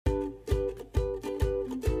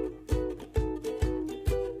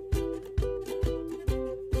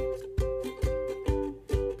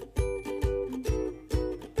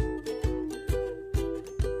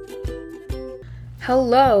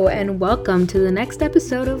Hello, and welcome to the next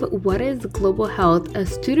episode of What is Global Health, a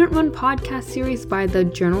student-run podcast series by the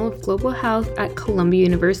Journal of Global Health at Columbia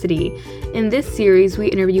University. In this series, we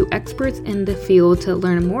interview experts in the field to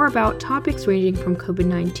learn more about topics ranging from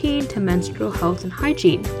COVID-19 to menstrual health and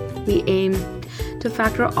hygiene. We aim to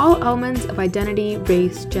factor all elements of identity,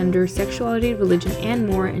 race, gender, sexuality, religion, and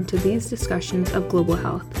more into these discussions of global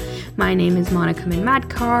health. My name is Monica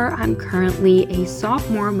Manmadkar. I'm currently a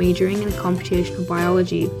sophomore majoring in computational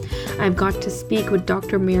biology. I've got to speak with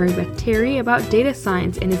Dr. Beth Terry about data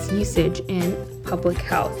science and its usage in public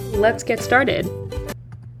health. Let's get started.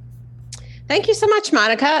 Thank you so much,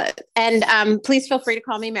 Monica. And please feel free to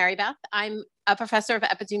call me Mary Beth. I'm a professor of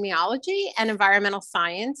epidemiology and environmental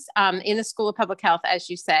science in the School of Public Health, as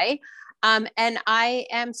you say. And I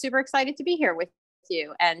am super excited to be here with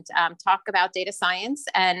you and talk about data science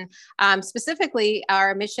and specifically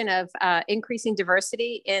our mission of increasing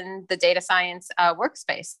diversity in the data science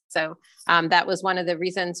workspace. So that was one of the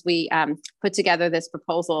reasons we put together this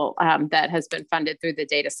proposal that has been funded through the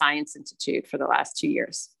Data Science Institute for the last 2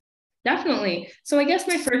 years. Definitely. So I guess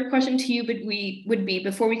my first question to you would be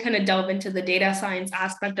before we kind of delve into the data science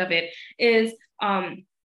aspect of it is,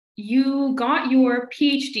 you got your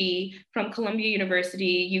PhD from Columbia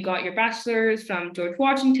University, you got your bachelor's from George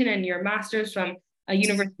Washington and your master's from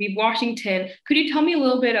University of Washington. Could you tell me a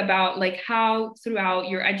little bit about how throughout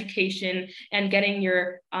your education and getting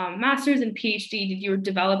your master's and PhD, did you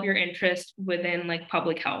develop your interest within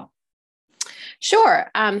public health?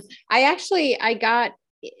 Sure. I got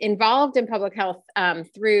involved in public health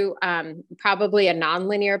through probably a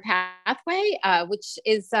nonlinear pathway, which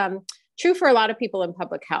is true for a lot of people in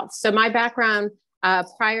public health. So my background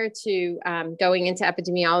prior to going into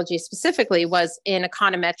epidemiology specifically was in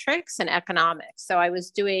econometrics and economics. So I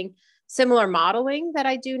was doing similar modeling that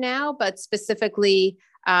I do now, but specifically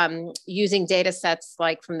using data sets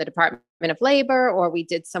like from the Department of Labor, or we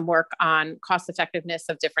did some work on cost effectiveness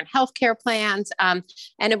of different healthcare plans. And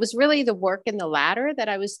it was really the work in the latter that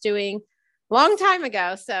I was doing a long time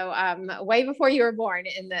ago. So way before you were born,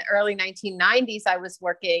 in the early 1990s, I was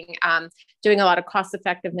working, doing a lot of cost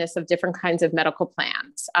effectiveness of different kinds of medical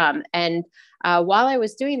plans. And while I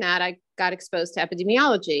was doing that, I got exposed to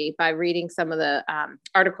epidemiology by reading some of the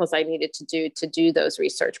articles I needed to do those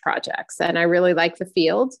research projects. And I really liked the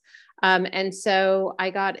field. And so I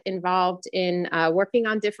got involved in working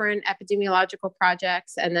on different epidemiological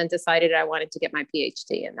projects and then decided I wanted to get my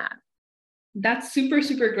PhD in that. That's super,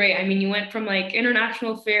 super great. I mean, you went from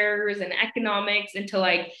international affairs and economics into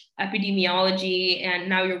epidemiology, and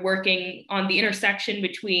now you're working on the intersection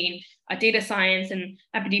between data science and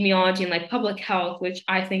epidemiology and public health, which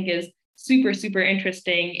I think is super, super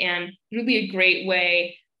interesting and really a great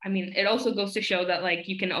way. I mean, it also goes to show that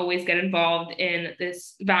you can always get involved in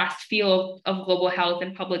this vast field of global health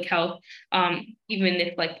and public health, even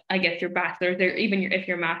if I guess your bachelor's or even if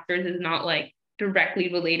your master's is not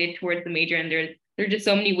directly related towards the major, and there are just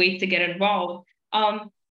so many ways to get involved. So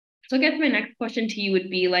I guess my next question to you would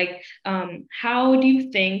be how do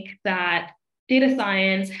you think that data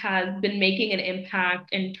science has been making an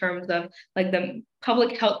impact in terms of the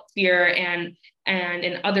public health sphere and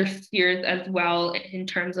in other spheres as well, in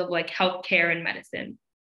terms of healthcare and medicine?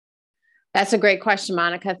 That's a great question,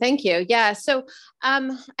 Monica. Thank you. Yeah. So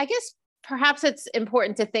I guess perhaps it's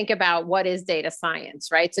important to think about what is data science,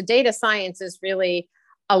 right? So data science is really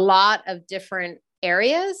a lot of different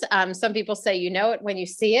areas. Some people say you know it when you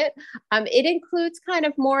see it. It includes kind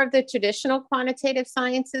of more of the traditional quantitative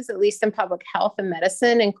sciences, at least in public health and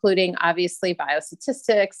medicine, including obviously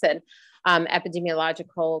biostatistics and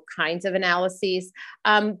epidemiological kinds of analyses.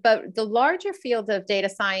 But the larger field of data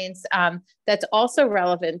science that's also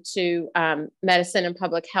relevant to medicine and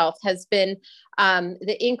public health has been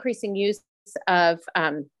the increasing use of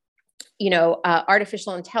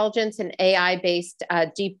artificial intelligence and AI-based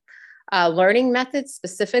deep learning methods,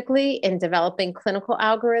 specifically in developing clinical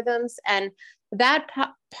algorithms. And that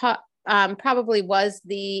probably was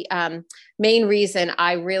the main reason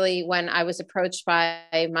when I was approached by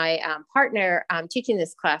my partner teaching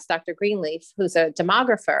this class, Dr. Greenleaf, who's a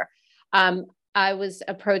demographer, I was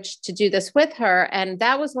approached to do this with her. And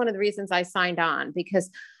that was one of the reasons I signed on, because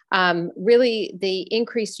really the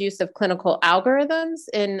increased use of clinical algorithms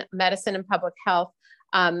in medicine and public health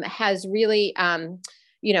has really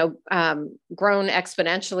grown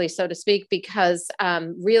exponentially, so to speak, because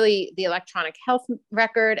really the electronic health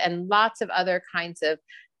record and lots of other kinds of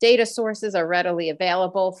data sources are readily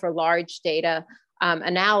available for large data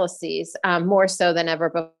analyses, more so than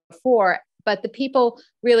ever before. But the people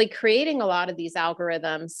really creating a lot of these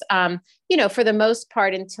algorithms, for the most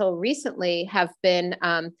part, until recently, have been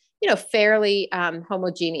fairly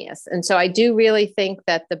homogeneous. And so I do really think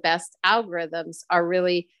that the best algorithms are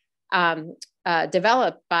really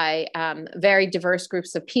developed by very diverse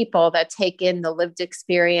groups of people that take in the lived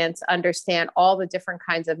experience, understand all the different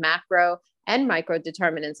kinds of macro and micro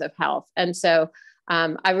determinants of health. And so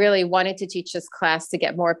I really wanted to teach this class to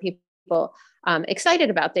get more people excited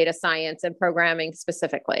about data science and programming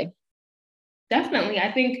specifically. Definitely.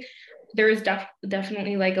 I think there is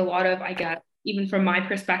definitely like a lot of, I guess, even from my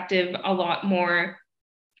perspective, a lot more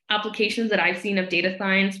applications that I've seen of data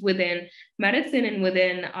science within medicine and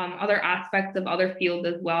within other aspects of other fields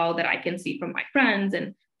as well that I can see from my friends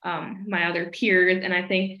and my other peers. And I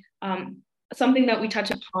think something that we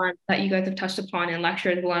touch upon, that you guys have touched upon in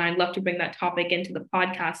lecture as well, and I'd love to bring that topic into the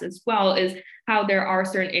podcast as well, is how there are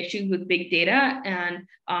certain issues with big data, and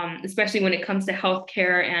especially when it comes to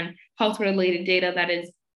healthcare and health-related data that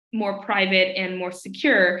is more private and more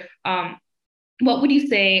secure. What would you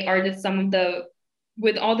say are just some of the,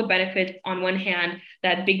 with all the benefits on one hand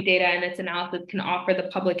that big data and its analysis can offer the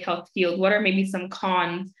public health field, what are maybe some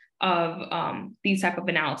cons of these type of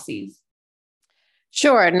analyses?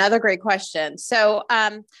 Sure. Another great question. So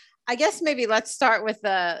I guess maybe let's start with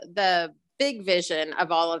the big vision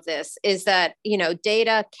of all of this is that,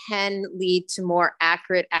 data can lead to more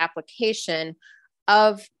accurate application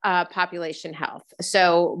of population health.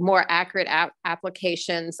 So more accurate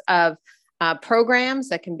applications of programs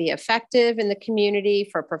that can be effective in the community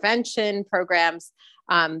for prevention, programs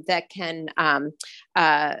that can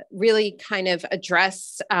really kind of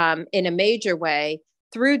address in a major way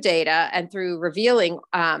through data and through revealing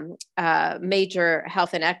major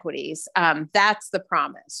health inequities. That's the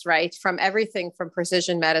promise, right? From everything from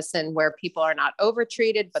precision medicine, where people are not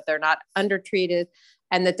overtreated, but they're not undertreated,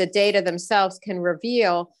 and that the data themselves can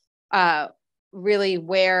reveal really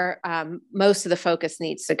where most of the focus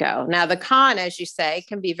needs to go. Now, the con, as you say,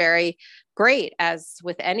 can be very great, as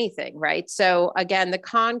with anything, right? So again, the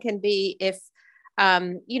con can be if,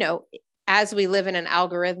 as we live in an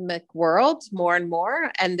algorithmic world more and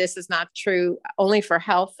more, and this is not true only for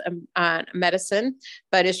health and medicine,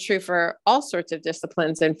 but is true for all sorts of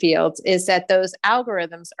disciplines and fields, is that those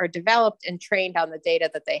algorithms are developed and trained on the data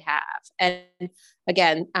that they have. And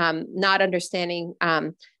again, not understanding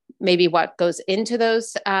maybe what goes into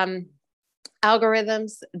those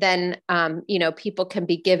algorithms, then, people can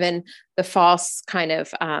be given the false kind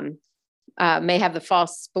of, may have the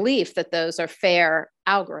false belief that those are fair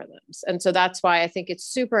algorithms. And so that's why I think it's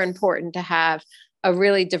super important to have a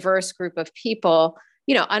really diverse group of people,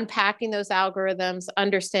 unpacking those algorithms,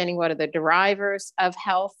 understanding what are the drivers of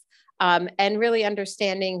health, and really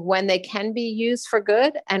understanding when they can be used for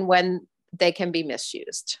good and when they can be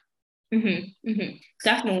misused. Mm-hmm, mm-hmm.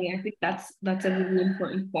 Definitely. I think that's a really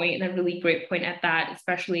important point, and a really great point at that,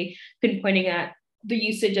 especially pinpointing at the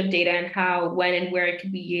usage of data and how, when, and where it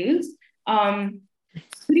can be used.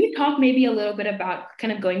 Could you talk maybe a little bit about,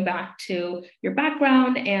 kind of going back to your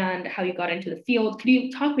background and how you got into the field? Could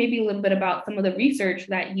you talk maybe a little bit about some of the research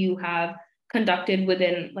that you have conducted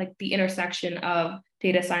within like the intersection of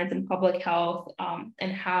data science and public health,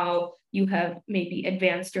 and how you have maybe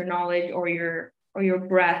advanced your knowledge or your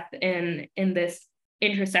breadth in this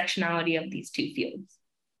intersectionality of these two fields?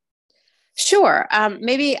 Sure.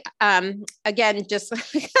 Maybe, again, just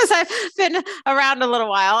because I've been around a little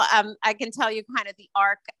while, I can tell you kind of the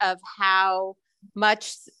arc of how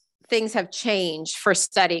much things have changed for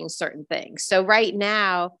studying certain things. So right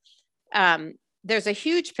now, there's a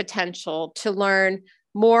huge potential to learn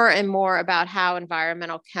more and more about how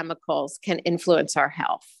environmental chemicals can influence our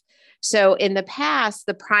health. So in the past,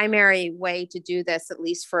 the primary way to do this, at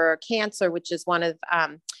least for cancer, which is one of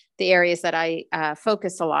the areas that I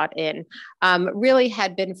focus a lot in, really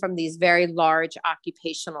had been from these very large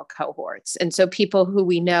occupational cohorts. And so people who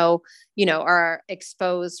we know, are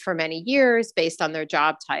exposed for many years based on their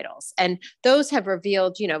job titles. And those have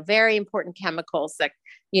revealed, very important chemicals that,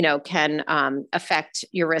 can affect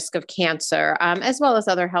your risk of cancer, as well as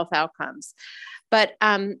other health outcomes. But,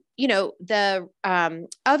 the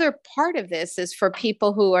other part of this is for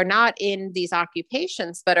people who are not in these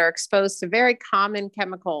occupations, but are exposed to very common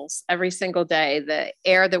chemicals every single day, the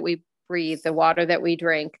air that we breathe, the water that we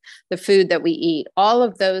drink, the food that we eat. All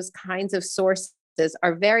of those kinds of sources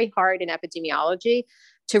are very hard in epidemiology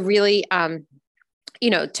to really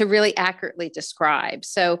to really accurately describe.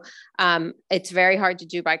 So it's very hard to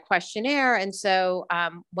do by questionnaire. And so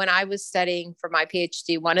when I was studying for my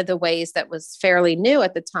PhD, one of the ways that was fairly new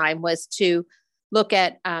at the time was to look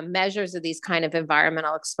at measures of these kind of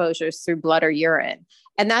environmental exposures through blood or urine.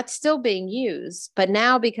 And that's still being used. But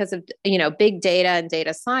now, because of big data and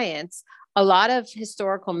data science, a lot of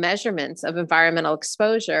historical measurements of environmental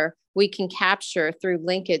exposure we can capture through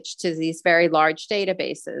linkage to these very large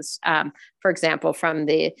databases, for example, from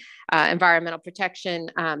the Environmental Protection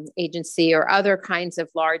Agency or other kinds of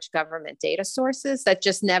large government data sources that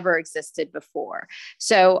just never existed before.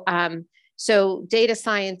 So, so data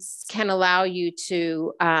science can allow you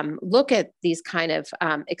to look at these kind of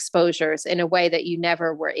exposures in a way that you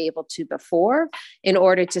never were able to before in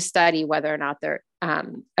order to study whether or not they're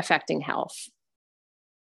affecting health.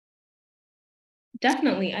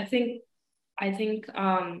 Definitely. I think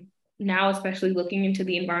now, especially looking into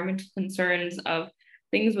the environmental concerns of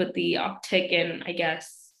things with the uptick in, I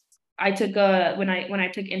guess, I took when I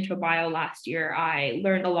took intro bio last year, I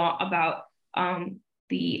learned a lot about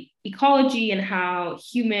the ecology and how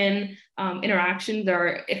human interactions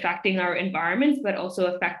are affecting our environments, but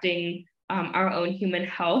also affecting our own human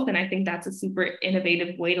health. And I think that's a super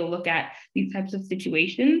innovative way to look at these types of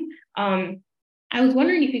situations. I was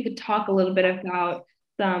wondering if you could talk a little bit about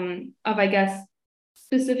some of, I guess,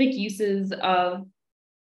 specific uses of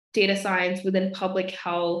data science within public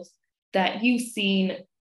health that you've seen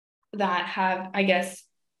that have, I guess,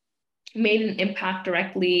 made an impact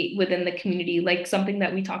directly within the community. Like something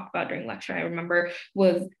that we talked about during lecture, I remember,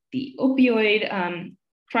 was the opioid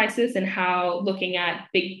crisis, and how looking at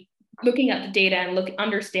the data and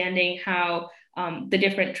understanding how the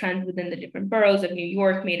different trends within the different boroughs of New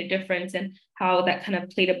York made a difference, and how that kind of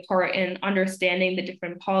played a part in understanding the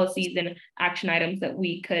different policies and action items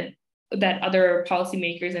that other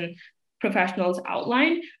policymakers and professionals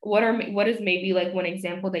outlined. What is maybe like one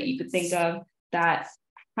example that you could think of that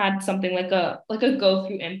had something like a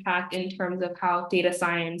go-through impact in terms of how data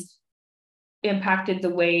science impacted the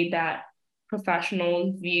way that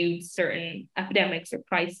professionals viewed certain epidemics or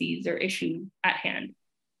crises or issues at hand?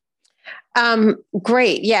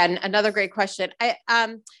 Great. Yeah. Another great question.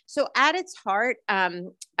 So at its heart,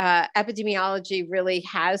 epidemiology really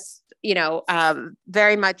has,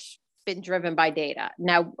 very much been driven by data.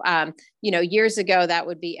 Now, years ago, that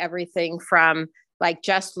would be everything from like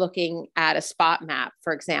just looking at a spot map,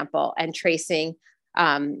 for example, and tracing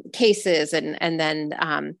cases and then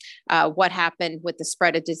what happened with the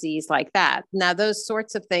spread of disease like that. Now, those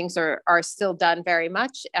sorts of things are still done very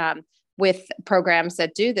much with programs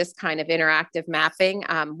that do this kind of interactive mapping.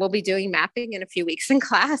 We'll be doing mapping in a few weeks in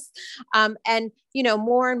class. And,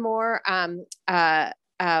 more and more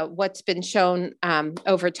what's been shown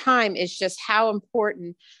over time is just how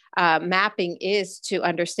important mapping is to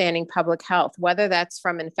understanding public health, whether that's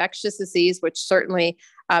from infectious disease, which certainly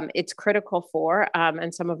it's critical for.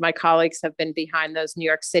 And some of my colleagues have been behind those New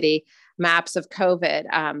York City maps of COVID,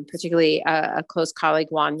 particularly a close colleague,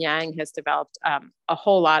 Juan Yang, has developed a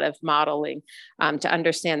whole lot of modeling to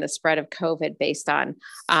understand the spread of COVID based on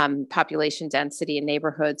population density in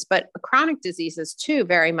neighborhoods, but chronic diseases too,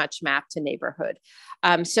 very much mapped to neighborhood.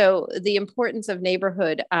 So the importance of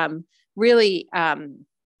neighborhood really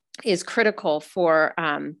is critical for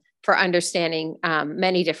understanding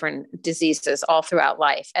many different diseases all throughout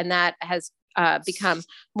life. And that has become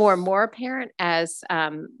more and more apparent as,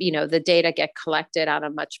 the data get collected on a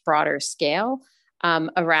much broader scale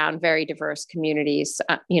around very diverse communities,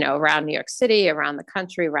 around New York City, around the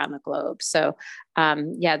country, around the globe. So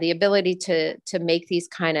the ability to make these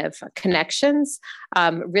kind of connections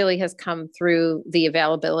really has come through the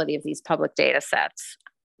availability of these public data sets.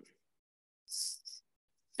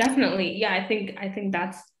 Definitely. Yeah, I think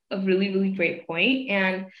that's a really, really great point.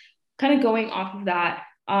 And kind of going off of that,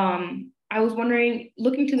 I was wondering,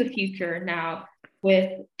 looking to the future now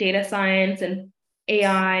with data science and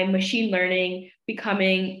AI, machine learning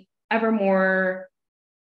becoming ever more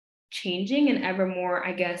changing and ever more,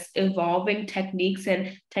 I guess, evolving techniques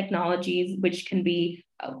and technologies, which can be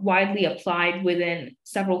widely applied within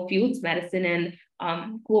several fields, medicine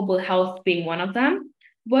and global health being one of them.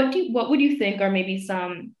 What would you think are maybe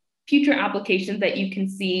some future applications that you can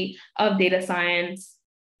see of data science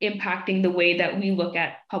impacting the way that we look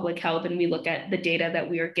at public health and we look at the data that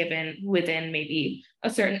we are given within maybe a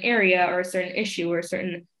certain area or a certain issue or a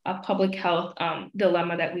certain public health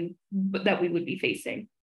dilemma that we would be facing?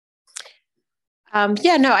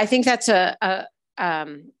 I think that's a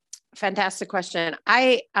fantastic question.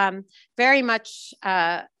 I very much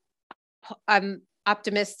I'm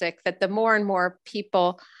optimistic that the more and more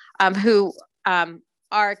people who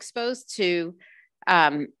are exposed to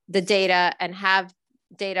the data and have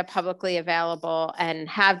data publicly available and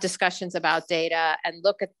have discussions about data and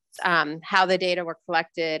look at how the data were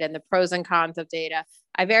collected and the pros and cons of data,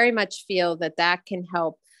 I very much feel that can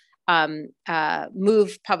help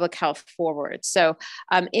move public health forward. So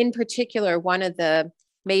in particular, one of the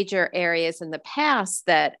major areas in the past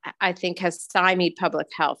that I think has stymied public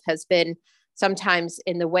health has been sometimes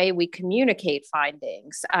in the way we communicate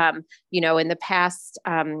findings. In the past,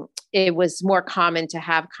 it was more common to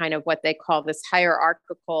have kind of what they call this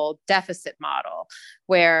hierarchical deficit model,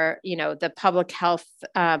 where, the public health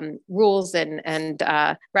rules and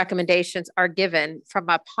recommendations are given from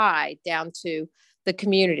up high down to the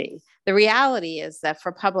community. The reality is that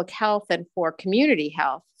for public health and for community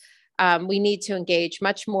health, we need to engage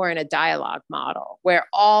much more in a dialogue model where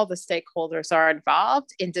all the stakeholders are involved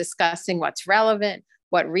in discussing what's relevant,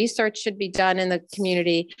 what research should be done in the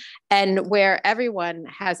community, and where everyone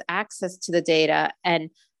has access to the data and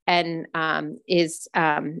is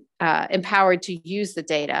empowered to use the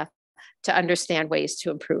data to understand ways to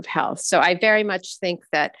improve health. So I very much think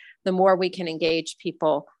that the more we can engage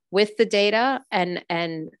people with the data and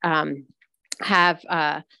have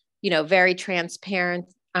very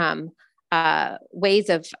transparent ways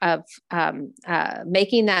of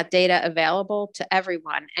making that data available to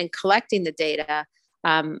everyone and collecting the data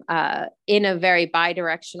in a very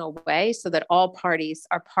bi-directional way so that all parties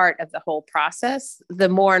are part of the whole process, the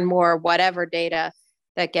more and more whatever data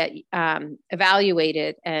that get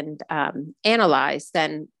evaluated and analyzed,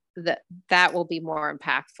 then that will be more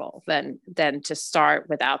impactful than to start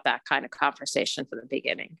without that kind of conversation from the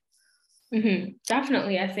beginning. Mm-hmm.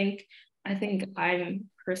 Definitely. I think I'm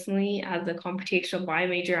personally, as a computational bio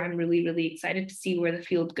major, I'm really, really excited to see where the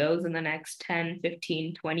field goes in the next 10,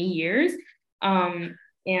 15, 20 years. And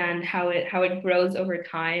how it grows over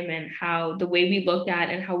time, and how the way we look at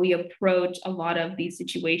and how we approach a lot of these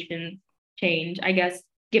situations change. I guess,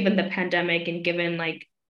 given the pandemic and given like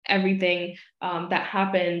everything that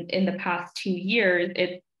happened in the past 2 years,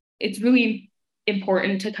 it's really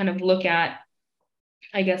important to kind of look at,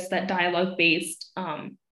 I guess, that dialogue-based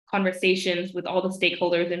conversations with all the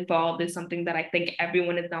stakeholders involved is something that I think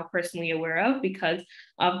everyone is now personally aware of, because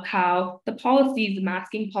of how the policies,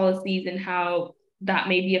 masking policies, and how that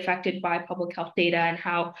may be affected by public health data, and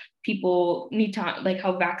how people need to, like,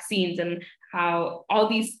 how vaccines and how all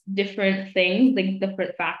these different things, like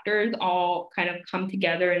different factors, all kind of come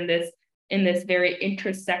together in this very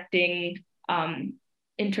intersecting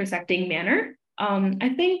manner.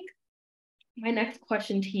 I think my next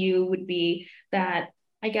question to you would be that,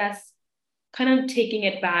 I guess, kind of taking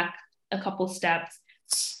it back a couple steps,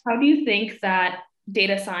 how do you think that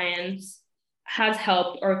data science has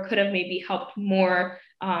helped, or could have maybe helped more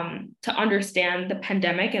to understand the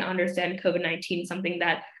pandemic and understand COVID-19, something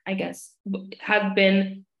that I guess has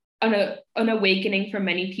been an awakening for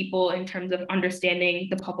many people in terms of understanding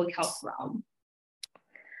the public health realm?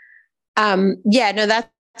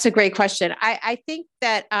 That's a great question. I think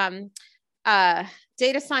that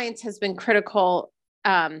data science has been critical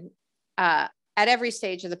at every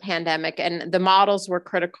stage of the pandemic, and the models were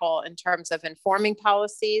critical in terms of informing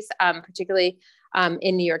policies, particularly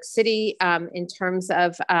in New York City, in terms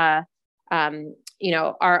of our,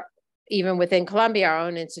 even within Columbia, our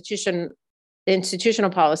own institutional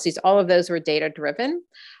policies. All of those were data driven.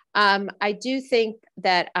 I do think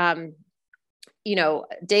that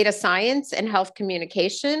data science and health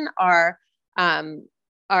communication are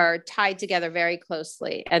tied together very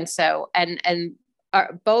closely, and so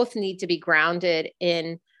both need to be grounded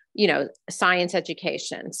in science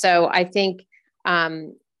education. So I think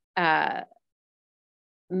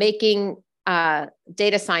making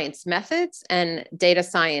data science methods and data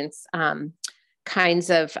science kinds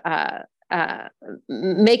of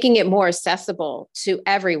making it more accessible to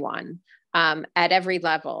everyone at every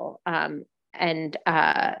level, and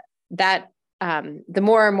that the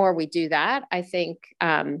more and more we do that, I think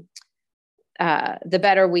the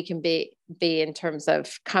better we can be in terms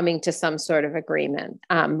of coming to some sort of agreement,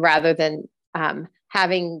 rather than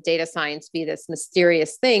having data science be this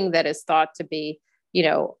mysterious thing that is thought to be,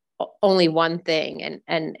 only one thing,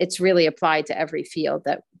 and it's really applied to every field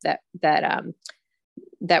that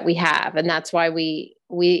we have, and that's why we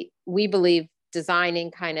believe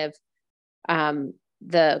designing kind of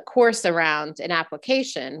the course around an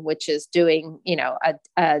application, which is doing,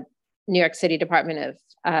 a New York City Department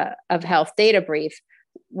of Health data brief,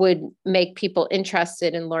 would make people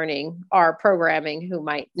interested in learning our programming who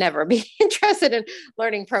might never be interested in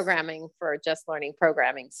learning programming for just learning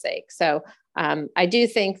programming's sake. So I do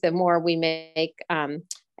think the more we make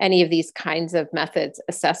any of these kinds of methods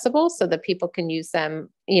accessible so that people can use them,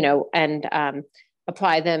 and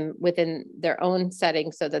apply them within their own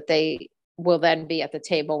setting so that they will then be at the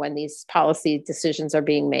table when these policy decisions are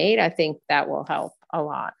being made, I think that will help a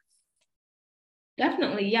lot.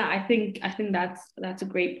 Definitely. Yeah, I think that's a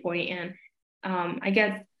great point. And I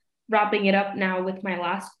guess wrapping it up now with my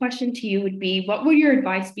last question to you would be, what would your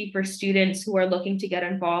advice be for students who are looking to get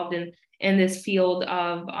involved in this field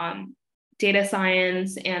of data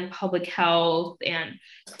science and public health, and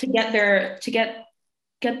to get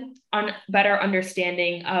on better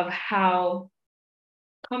understanding of how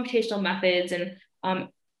computational methods and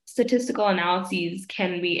statistical analyses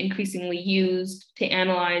can be increasingly used to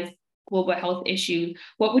analyze global health issues?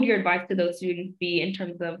 What would your advice to those students be in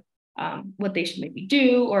terms of what they should maybe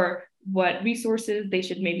do, or what resources they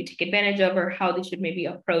should maybe take advantage of, or how they should maybe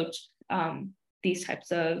approach these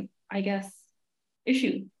types of, I guess,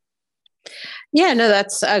 issues? Yeah, no,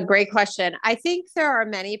 that's a great question. I think there are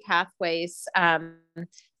many pathways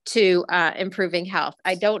to improving health.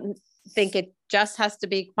 I don't think it just has to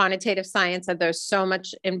be quantitative science, and there's so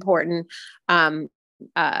much important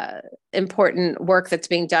work that's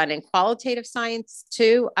being done in qualitative science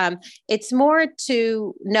too. It's more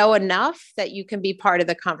to know enough that you can be part of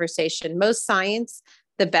the conversation. Most science,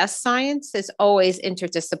 the best science, is always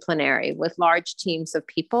interdisciplinary with large teams of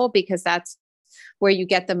people, because that's where you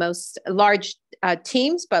get the most large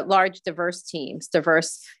teams, but large diverse teams,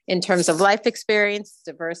 diverse in terms of life experience,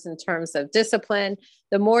 diverse in terms of discipline.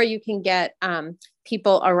 The more you can get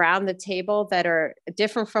people around the table that are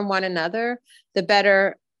different from one another, the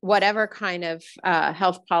better whatever kind of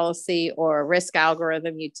health policy or risk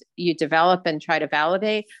algorithm you develop and try to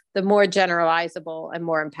validate, the more generalizable and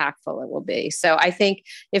more impactful it will be. So I think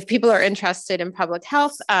if people are interested in public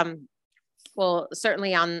health, well,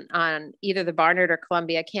 certainly on either the Barnard or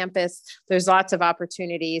Columbia campus, there's lots of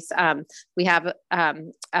opportunities. We have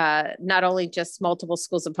not only just multiple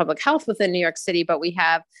schools of public health within New York City, but we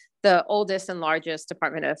have the oldest and largest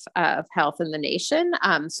Department of Health in the nation.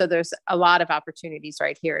 So there's a lot of opportunities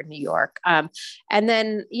right here in New York. And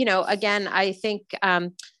then, again, I think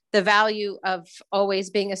the value of always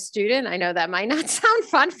being a student. I know that might not sound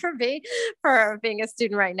fun for me for being a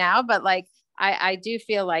student right now, but I do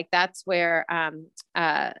feel like that's where,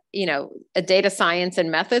 a data science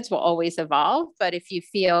and methods will always evolve. But if you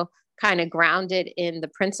feel kind of grounded in the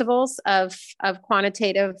principles of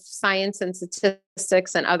quantitative science and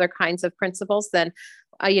statistics and other kinds of principles, then,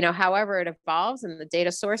 however it evolves and the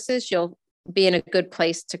data sources, you'll be in a good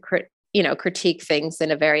place to, critique things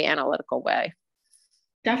in a very analytical way.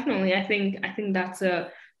 Definitely. I think that's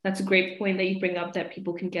a great point that you bring up, that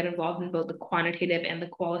people can get involved in both the quantitative and the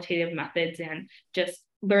qualitative methods, and just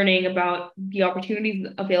learning about the opportunities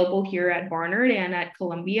available here at Barnard and at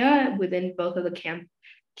Columbia within both of the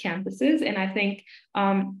campuses. And I think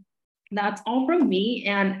that's all from me.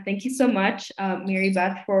 And thank you so much, Mary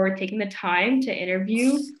Beth, for taking the time to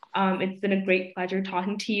interview. It's been a great pleasure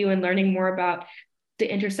talking to you and learning more about the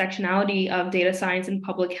intersectionality of data science and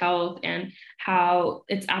public health, and how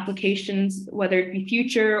its applications, whether it be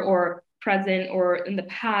future or present or in the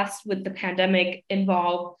past with the pandemic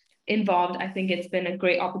involved. I think it's been a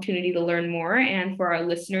great opportunity to learn more, and for our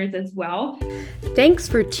listeners as well. Thanks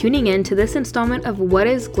for tuning in to this installment of What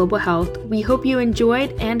is Global Health? We hope you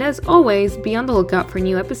enjoyed, and as always, be on the lookout for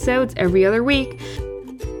new episodes every other week.